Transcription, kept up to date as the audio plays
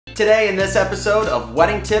Today in this episode of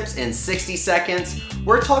Wedding Tips in 60 Seconds,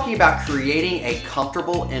 we're talking about creating a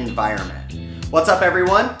comfortable environment. What's up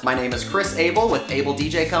everyone? My name is Chris Abel with Abel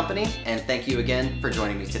DJ Company, and thank you again for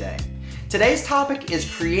joining me today. Today's topic is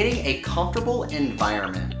creating a comfortable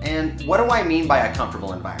environment. And what do I mean by a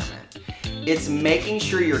comfortable environment? It's making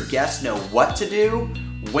sure your guests know what to do,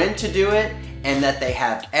 when to do it, and that they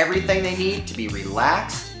have everything they need to be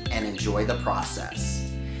relaxed and enjoy the process.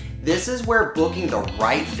 This is where booking the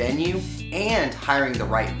right venue and hiring the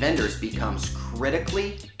right vendors becomes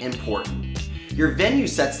critically important. Your venue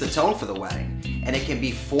sets the tone for the wedding, and it can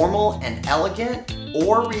be formal and elegant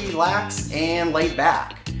or relaxed and laid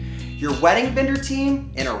back. Your wedding vendor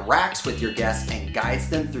team interacts with your guests and guides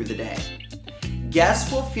them through the day.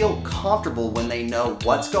 Guests will feel comfortable when they know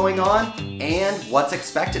what's going on and what's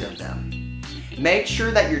expected of them. Make sure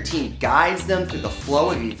that your team guides them through the flow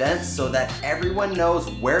of events so that everyone knows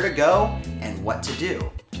where to go and what to do.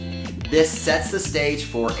 This sets the stage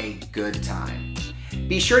for a good time.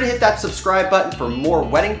 Be sure to hit that subscribe button for more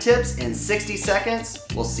wedding tips in 60 seconds.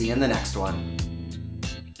 We'll see you in the next one.